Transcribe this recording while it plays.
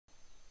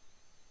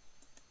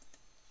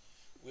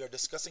We are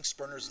discussing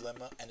Sperner's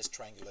lemma and its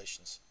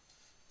triangulations.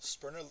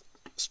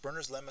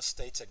 Sperner's lemma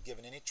states that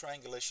given any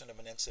triangulation of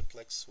an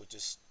n-simplex, which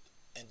is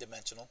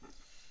n-dimensional,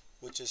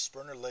 which is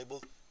Sperner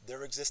labeled,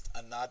 there exists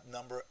an odd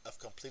number of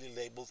completely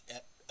labeled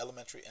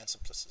elementary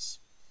n-simplices.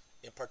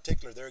 In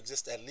particular, there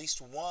exists at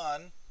least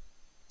one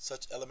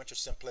such elementary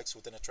simplex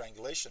within a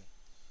triangulation.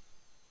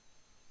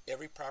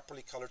 Every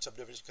properly colored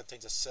subdivision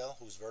contains a cell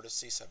whose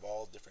vertices have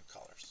all different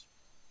colors.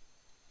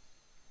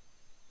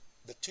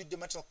 The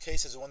two-dimensional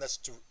case is the one that's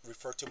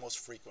referred to most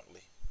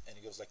frequently, and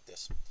it goes like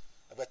this.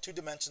 I've got two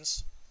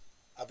dimensions.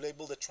 I've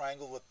labeled a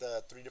triangle with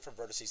three different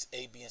vertices,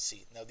 A, B, and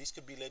C. Now these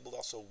could be labeled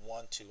also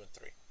 1, 2, and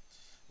 3.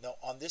 Now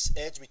on this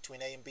edge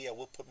between A and B, I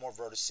will put more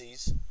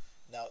vertices.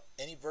 Now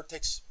any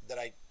vertex that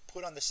I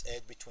put on this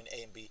edge between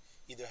A and B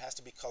either has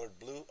to be colored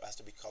blue or has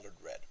to be colored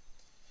red.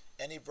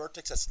 Any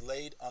vertex that's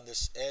laid on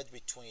this edge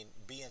between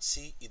B and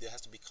C either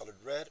has to be colored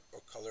red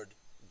or colored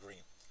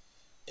green.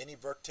 Any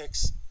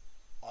vertex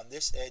on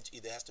this edge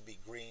either has to be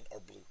green or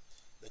blue.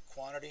 The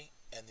quantity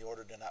and the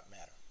order do not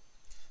matter.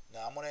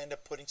 Now I'm going to end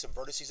up putting some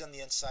vertices on the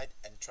inside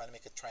and trying to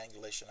make a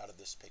triangulation out of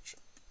this picture.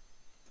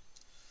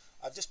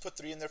 I've just put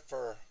three in there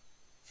for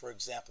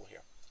example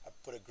here. I've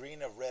put a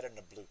green, a red, and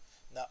a blue.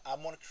 Now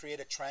I'm going to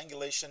create a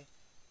triangulation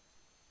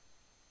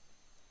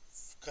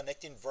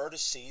connecting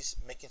vertices,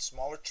 making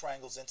smaller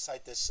triangles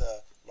inside this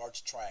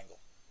large triangle.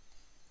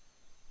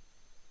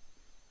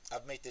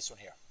 I've made this one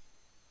here.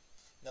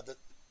 Now the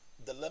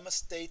lemma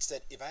states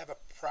that if I have a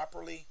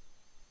properly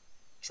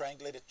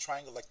triangulated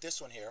triangle like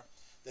this one here,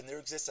 then there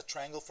exists a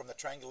triangle from the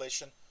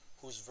triangulation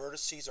whose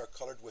vertices are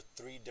colored with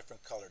three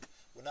different colored.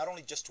 Well, not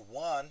only just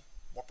one,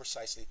 more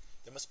precisely,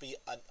 there must be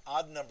an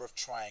odd number of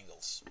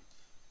triangles.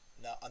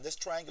 Now on this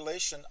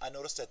triangulation, I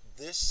noticed that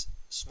this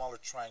smaller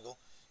triangle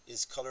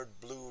is colored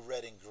blue,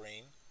 red, and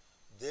green.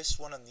 This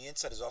one on the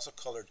inside is also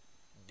colored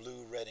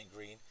blue, red, and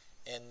green,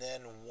 and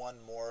then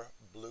one more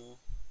blue,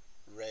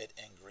 red,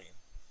 and green.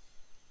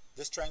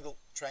 This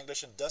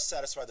triangulation does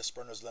satisfy the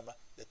Sperner's lemma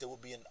that there will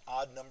be an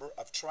odd number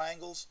of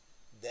triangles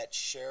that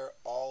share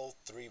all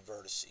three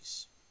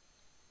vertices.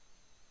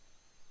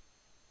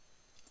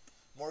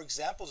 More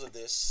examples of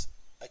this,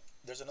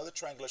 there's another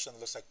triangulation that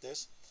looks like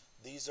this.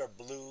 These are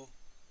blue,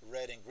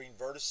 red, and green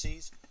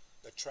vertices.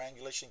 The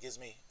triangulation gives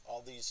me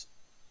all these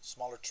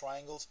smaller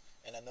triangles,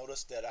 and I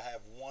notice that I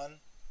have 1,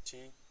 2,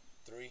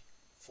 3,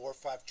 4,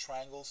 5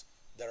 triangles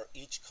that are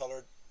each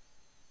colored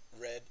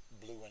red,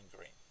 blue, and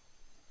green.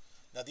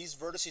 Now these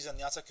vertices on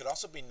the outside could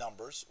also be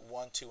numbers,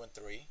 1, 2, and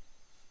 3.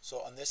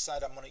 So on this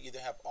side I'm going to either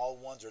have all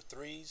 1s or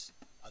 3s,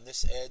 on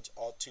this edge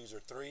all 2s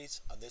or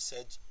 3s, on this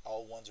edge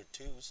all 1s or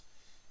 2s,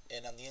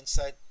 and on the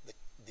inside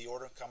the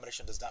order and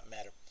combination does not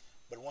matter.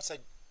 But once I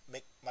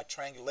make my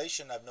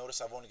triangulation, I've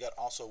noticed I've only got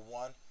also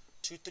 1,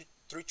 2,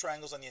 3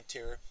 triangles on the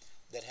interior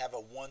that have a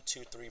 1,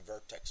 2, 3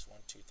 vertex. 1,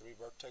 2, 3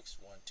 vertex,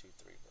 1, 2,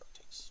 3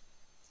 vertex.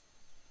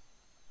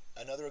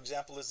 Another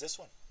example is this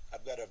one.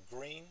 I've got a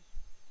green,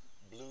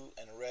 blue,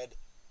 and red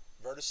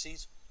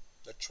vertices.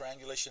 The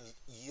triangulation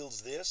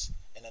yields this,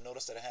 and I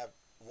notice that I have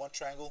one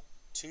triangle,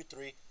 2,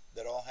 3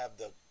 that all have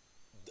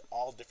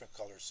all different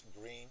colors,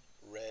 green,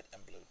 red,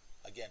 and blue.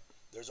 Again,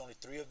 there's only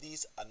 3 of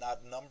these, an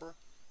odd number,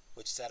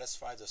 which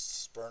satisfies the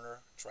Sperner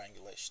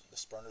triangulation, the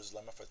Sperner's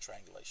lemma for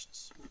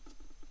triangulations.